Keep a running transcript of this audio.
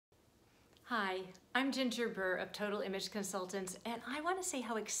Hi, I'm Ginger Burr of Total Image Consultants, and I want to say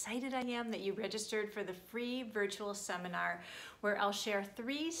how excited I am that you registered for the free virtual seminar where I'll share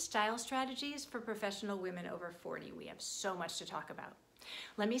 3 style strategies for professional women over 40. We have so much to talk about.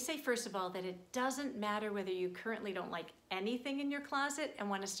 Let me say first of all that it doesn't matter whether you currently don't like anything in your closet and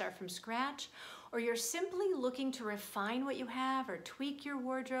want to start from scratch, or you're simply looking to refine what you have or tweak your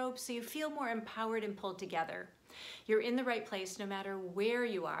wardrobe so you feel more empowered and pulled together. You're in the right place no matter where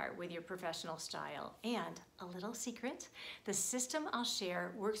you are with your professional style. And a little secret, the system I'll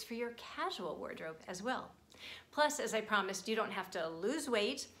share works for your casual wardrobe as well. Plus, as I promised, you don't have to lose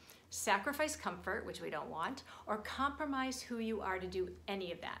weight, sacrifice comfort, which we don't want, or compromise who you are to do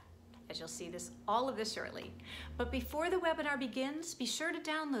any of that, as you'll see all of this shortly. But before the webinar begins, be sure to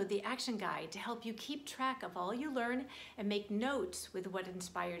download the action guide to help you keep track of all you learn and make notes with what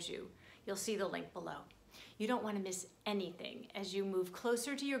inspires you. You'll see the link below. You don't want to miss anything as you move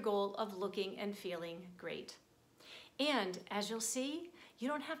closer to your goal of looking and feeling great. And as you'll see, you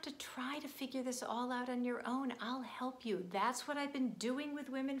don't have to try to figure this all out on your own. I'll help you. That's what I've been doing with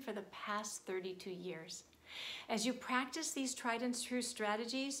women for the past 32 years. As you practice these tried and true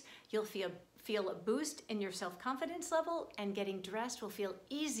strategies, you'll feel a boost in your self-confidence level, and getting dressed will feel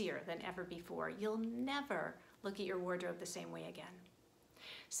easier than ever before. You'll never look at your wardrobe the same way again.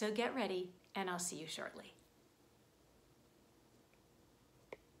 So get ready, and I'll see you shortly.